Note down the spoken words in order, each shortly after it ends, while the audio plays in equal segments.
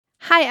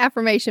Hi,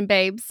 affirmation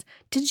babes.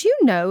 Did you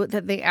know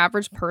that the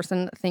average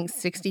person thinks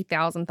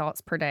 60,000 thoughts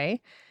per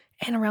day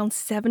and around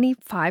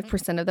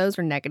 75% of those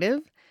are negative?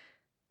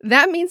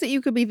 That means that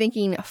you could be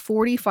thinking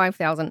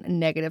 45,000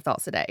 negative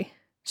thoughts a day.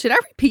 Should I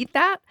repeat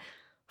that?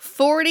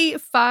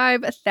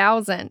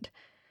 45,000.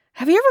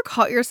 Have you ever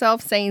caught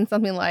yourself saying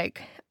something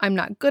like, I'm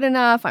not good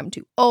enough, I'm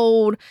too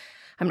old,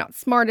 I'm not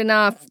smart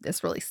enough,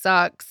 this really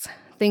sucks,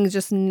 things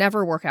just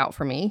never work out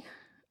for me,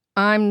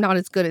 I'm not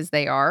as good as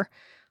they are,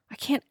 I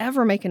can't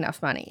ever make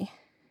enough money,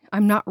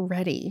 I'm not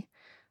ready,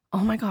 oh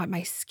my God,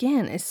 my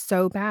skin is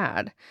so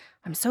bad,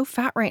 I'm so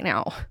fat right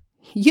now.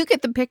 You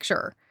get the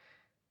picture.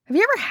 Have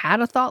you ever had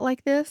a thought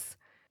like this?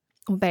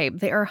 Well, babe,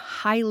 they are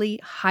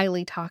highly,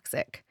 highly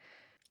toxic.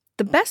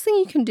 The best thing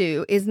you can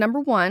do is number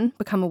one,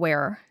 become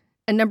aware.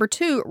 And number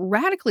two,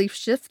 radically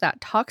shift that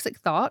toxic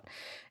thought.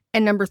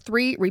 And number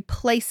three,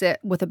 replace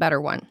it with a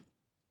better one.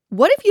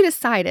 What if you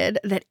decided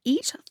that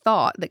each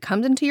thought that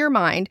comes into your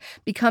mind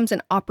becomes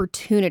an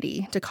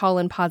opportunity to call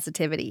in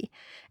positivity?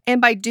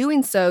 And by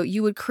doing so,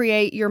 you would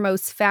create your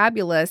most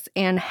fabulous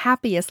and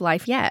happiest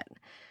life yet.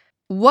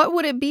 What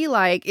would it be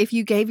like if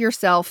you gave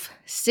yourself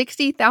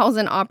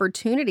 60,000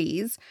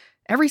 opportunities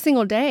every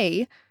single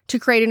day to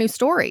create a new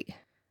story?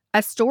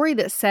 A story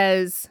that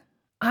says,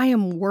 I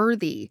am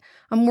worthy.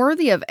 I'm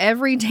worthy of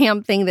every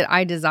damn thing that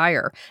I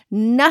desire.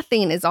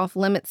 Nothing is off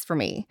limits for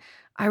me.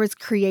 I was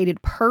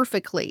created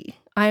perfectly.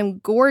 I am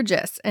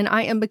gorgeous, and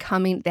I am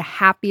becoming the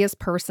happiest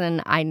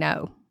person I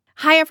know.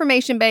 Hi,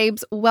 affirmation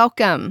babes.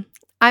 Welcome.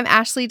 I'm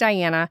Ashley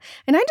Diana,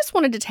 and I just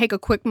wanted to take a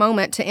quick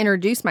moment to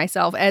introduce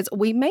myself as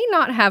we may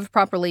not have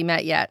properly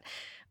met yet.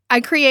 I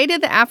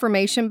created the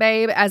Affirmation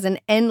Babe as an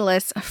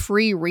endless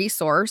free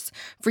resource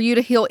for you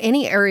to heal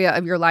any area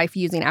of your life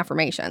using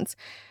affirmations.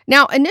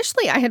 Now,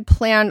 initially, I had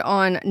planned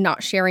on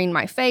not sharing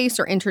my face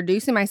or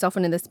introducing myself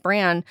into this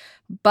brand,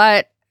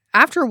 but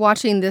after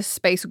watching this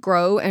space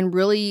grow and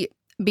really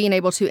being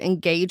able to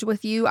engage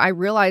with you, I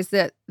realized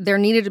that there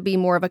needed to be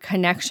more of a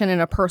connection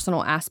and a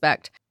personal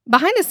aspect.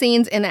 Behind the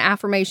scenes in the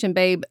Affirmation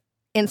Babe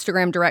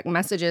Instagram direct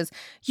messages,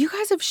 you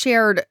guys have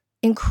shared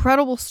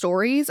incredible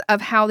stories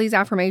of how these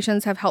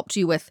affirmations have helped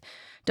you with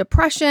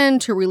depression,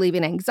 to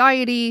relieving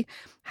anxiety,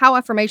 how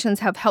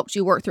affirmations have helped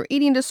you work through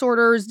eating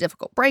disorders,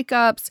 difficult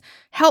breakups,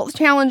 health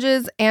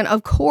challenges, and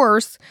of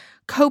course,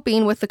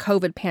 coping with the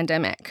COVID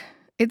pandemic.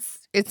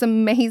 It's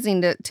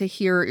amazing to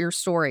hear your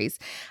stories.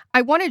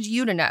 I wanted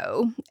you to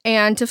know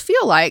and to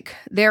feel like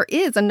there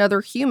is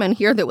another human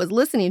here that was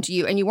listening to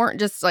you and you weren't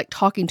just like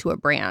talking to a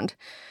brand.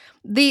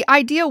 The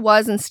idea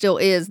was and still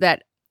is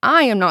that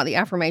I am not the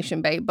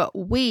affirmation babe, but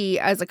we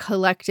as a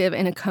collective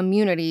and a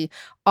community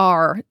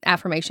are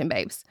affirmation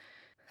babes.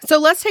 So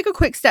let's take a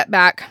quick step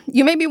back.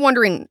 You may be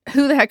wondering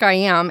who the heck I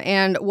am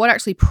and what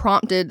actually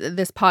prompted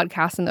this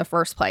podcast in the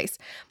first place.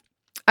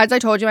 As I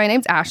told you, my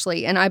name's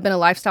Ashley, and I've been a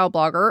lifestyle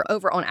blogger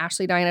over on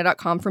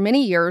ashleydiana.com for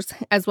many years,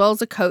 as well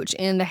as a coach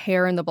in the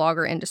hair and the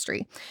blogger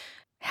industry.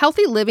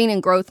 Healthy living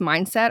and growth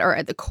mindset are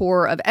at the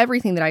core of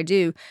everything that I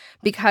do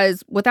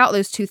because without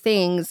those two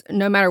things,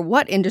 no matter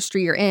what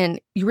industry you're in,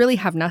 you really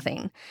have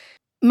nothing.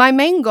 My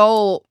main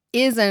goal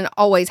is and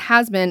always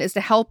has been is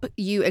to help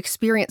you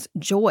experience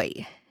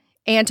joy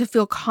and to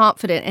feel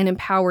confident and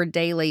empowered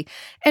daily.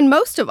 And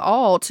most of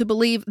all, to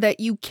believe that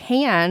you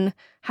can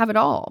have it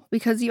all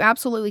because you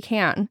absolutely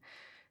can.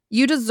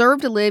 You deserve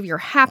to live your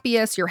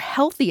happiest, your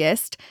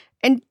healthiest,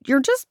 and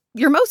your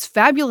most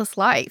fabulous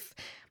life.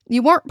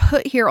 You weren't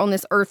put here on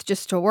this earth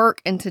just to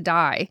work and to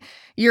die.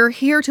 You're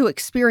here to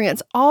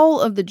experience all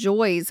of the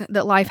joys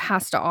that life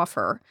has to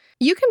offer.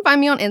 You can find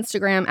me on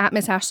Instagram at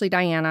Miss Ashley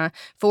Diana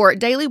for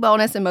daily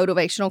wellness and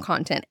motivational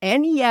content.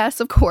 And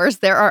yes, of course,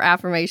 there are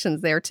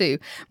affirmations there too.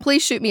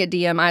 Please shoot me a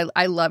DM.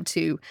 I love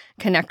to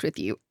connect with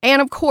you.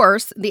 And of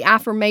course, the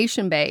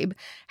Affirmation Babe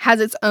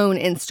has its own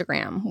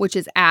Instagram, which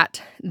is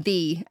at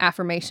the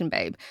Affirmation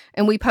Babe.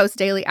 And we post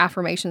daily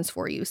affirmations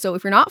for you. So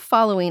if you're not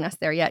following us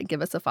there yet,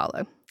 give us a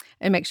follow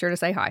and make sure to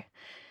say hi.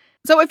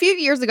 So a few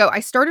years ago, I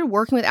started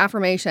working with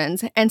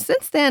affirmations. And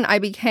since then, I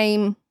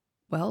became,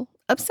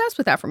 obsessed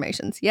with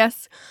affirmations.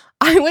 Yes,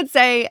 I would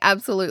say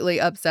absolutely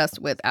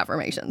obsessed with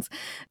affirmations.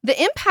 The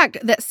impact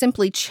that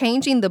simply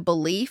changing the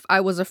belief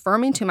I was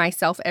affirming to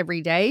myself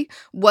every day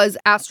was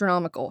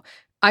astronomical.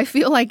 I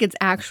feel like it's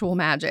actual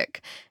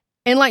magic.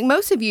 And like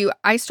most of you,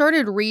 I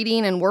started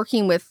reading and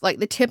working with like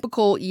the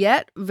typical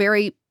yet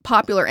very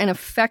popular and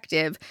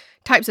effective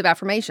types of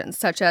affirmations,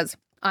 such as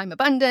I'm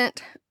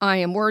abundant, I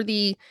am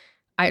worthy,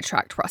 I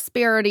attract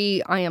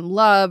prosperity, I am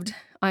loved,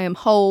 I am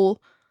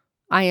whole,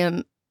 I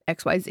am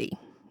XYZ.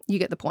 You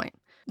get the point.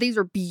 These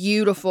are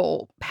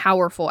beautiful,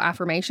 powerful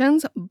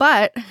affirmations,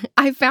 but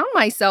I found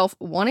myself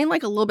wanting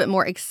like a little bit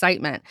more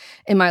excitement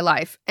in my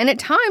life. And at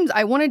times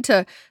I wanted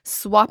to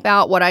swap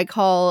out what I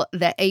call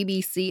the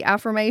ABC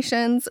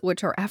affirmations,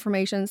 which are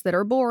affirmations that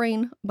are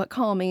boring but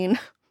calming.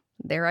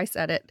 There, I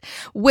said it,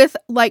 with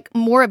like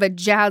more of a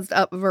jazzed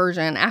up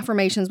version,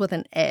 affirmations with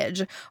an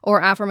edge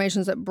or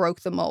affirmations that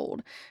broke the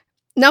mold.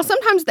 Now,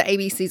 sometimes the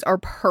ABCs are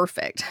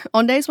perfect.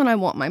 On days when I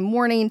want my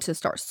morning to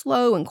start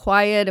slow and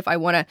quiet, if I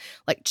want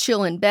to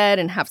chill in bed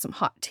and have some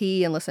hot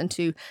tea and listen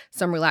to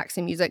some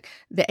relaxing music,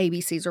 the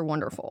ABCs are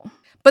wonderful.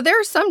 But there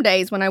are some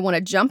days when I want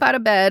to jump out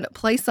of bed,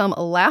 play some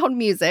loud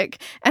music,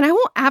 and I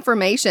want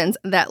affirmations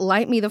that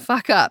light me the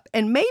fuck up.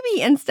 And maybe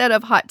instead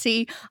of hot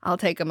tea, I'll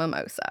take a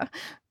mimosa.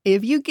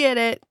 If you get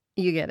it,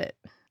 you get it.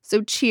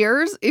 So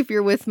cheers if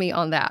you're with me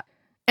on that.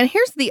 And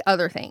here's the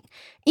other thing.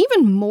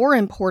 Even more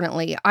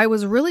importantly, I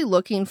was really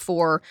looking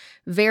for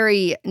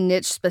very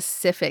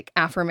niche-specific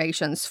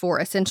affirmations for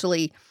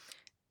essentially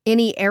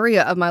any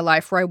area of my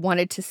life where I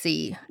wanted to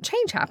see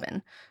change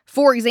happen.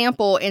 For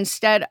example,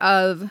 instead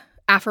of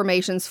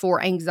affirmations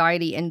for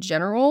anxiety in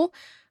general,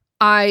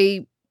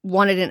 I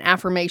wanted an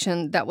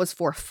affirmation that was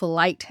for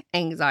flight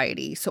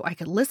anxiety, so I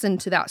could listen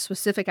to that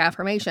specific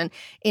affirmation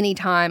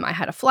anytime I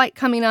had a flight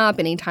coming up,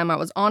 anytime I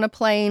was on a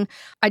plane.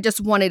 I just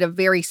wanted a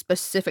very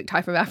specific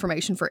type of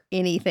affirmation for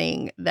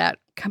anything that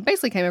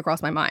basically came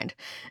across my mind.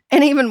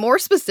 And even more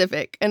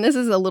specific, and this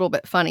is a little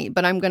bit funny,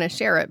 but I'm going to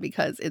share it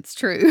because it's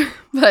true,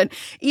 but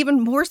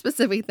even more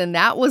specific than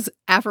that was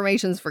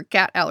affirmations for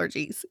cat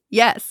allergies.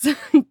 Yes,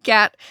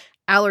 cat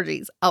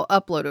allergies. I'll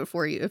upload it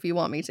for you if you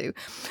want me to.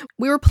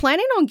 We were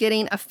planning on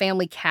getting a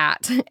family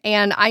cat,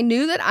 and I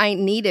knew that I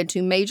needed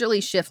to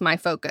majorly shift my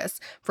focus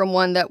from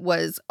one that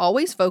was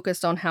always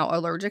focused on how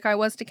allergic I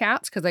was to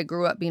cats, because I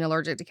grew up being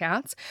allergic to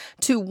cats,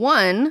 to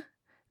one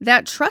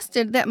that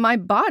trusted that my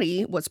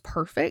body was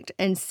perfect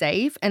and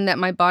safe, and that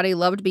my body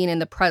loved being in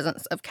the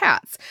presence of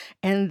cats,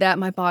 and that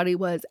my body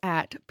was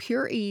at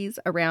pure ease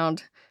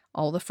around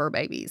all the fur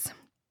babies.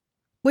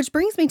 Which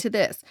brings me to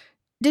this.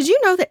 Did you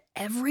know that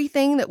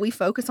everything that we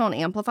focus on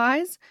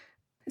amplifies?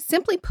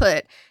 Simply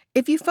put,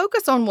 if you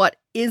focus on what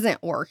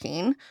isn't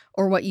working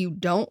or what you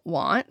don't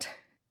want,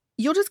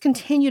 you'll just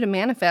continue to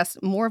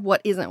manifest more of what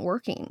isn't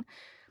working.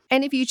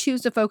 And if you choose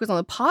to focus on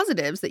the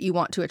positives that you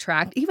want to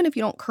attract, even if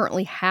you don't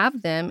currently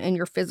have them in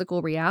your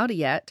physical reality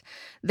yet,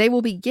 they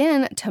will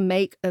begin to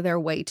make their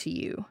way to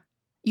you.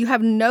 You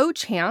have no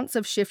chance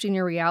of shifting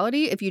your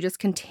reality if you just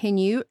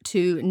continue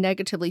to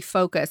negatively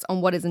focus on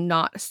what is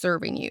not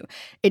serving you.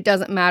 It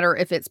doesn't matter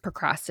if it's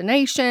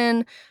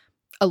procrastination,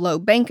 a low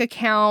bank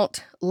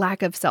account,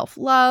 lack of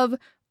self-love,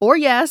 or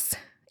yes,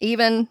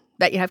 even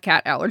that you have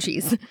cat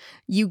allergies.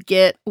 You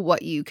get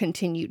what you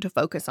continue to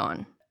focus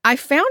on. I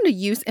found a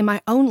use in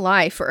my own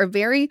life for a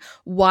very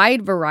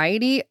wide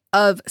variety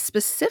of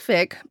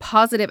specific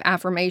positive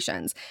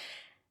affirmations.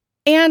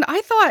 And I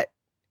thought,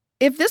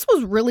 if this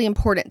was really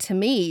important to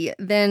me,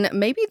 then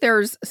maybe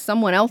there's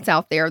someone else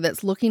out there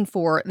that's looking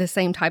for the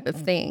same type of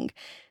thing.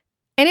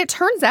 And it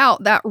turns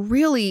out that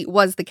really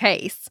was the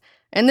case.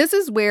 And this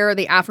is where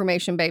the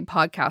Affirmation Babe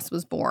podcast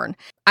was born.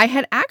 I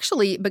had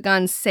actually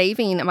begun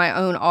saving my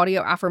own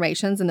audio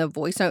affirmations in the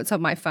voice notes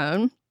of my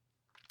phone.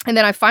 And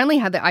then I finally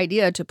had the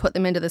idea to put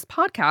them into this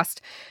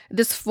podcast,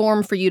 this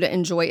form for you to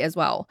enjoy as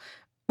well.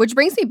 Which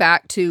brings me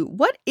back to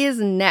what is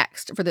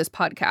next for this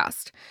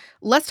podcast.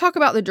 Let's talk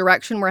about the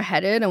direction we're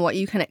headed and what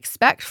you can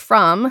expect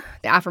from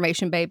the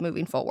Affirmation Babe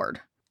moving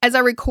forward. As I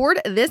record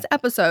this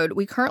episode,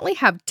 we currently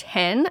have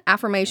 10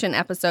 affirmation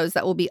episodes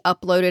that will be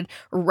uploaded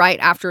right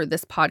after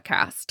this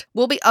podcast.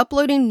 We'll be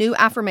uploading new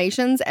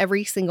affirmations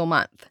every single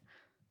month.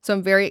 So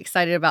I'm very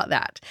excited about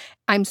that.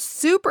 I'm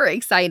super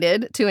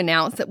excited to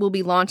announce that we'll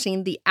be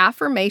launching the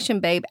Affirmation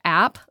Babe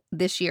app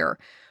this year,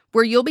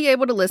 where you'll be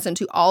able to listen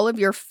to all of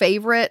your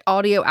favorite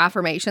audio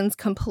affirmations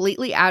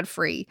completely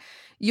ad-free.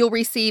 You'll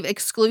receive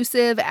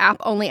exclusive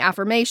app-only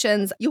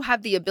affirmations. You'll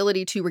have the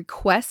ability to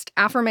request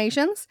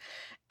affirmations,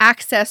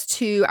 access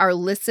to our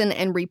listen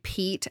and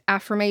repeat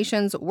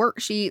affirmations,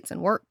 worksheets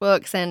and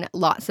workbooks, and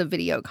lots of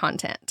video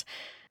content.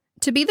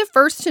 To be the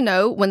first to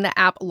know when the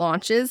app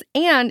launches,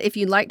 and if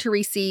you'd like to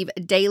receive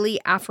daily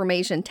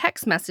affirmation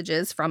text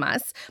messages from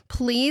us,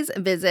 please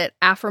visit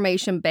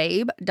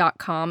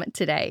affirmationbabe.com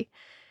today.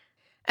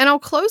 And I'll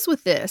close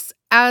with this.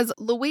 As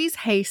Louise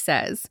Hay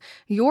says,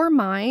 your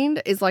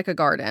mind is like a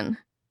garden.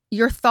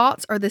 Your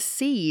thoughts are the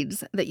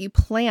seeds that you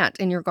plant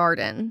in your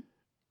garden,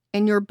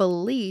 and your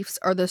beliefs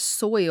are the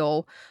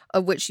soil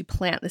of which you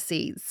plant the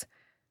seeds.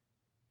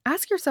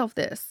 Ask yourself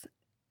this.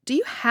 Do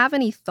you have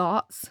any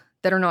thoughts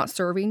that are not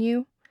serving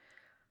you?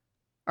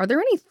 Are there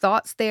any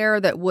thoughts there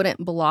that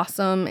wouldn't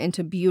blossom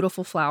into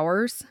beautiful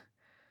flowers?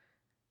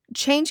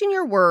 Changing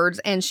your words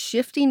and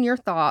shifting your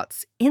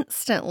thoughts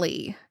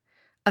instantly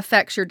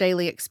affects your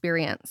daily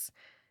experience.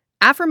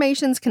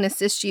 Affirmations can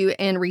assist you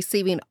in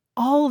receiving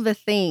all the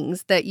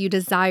things that you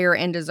desire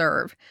and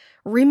deserve.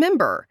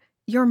 Remember,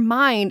 your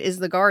mind is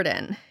the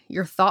garden.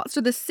 Your thoughts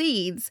are the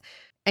seeds,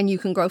 and you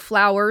can grow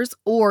flowers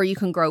or you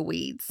can grow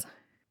weeds.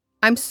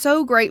 I'm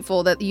so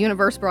grateful that the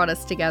universe brought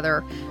us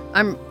together.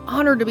 I'm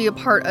honored to be a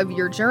part of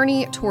your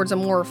journey towards a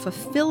more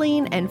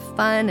fulfilling and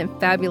fun and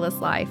fabulous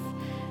life.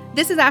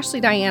 This is Ashley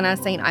Diana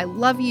saying I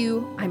love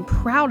you, I'm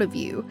proud of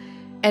you,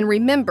 and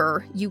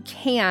remember, you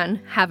can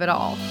have it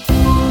all.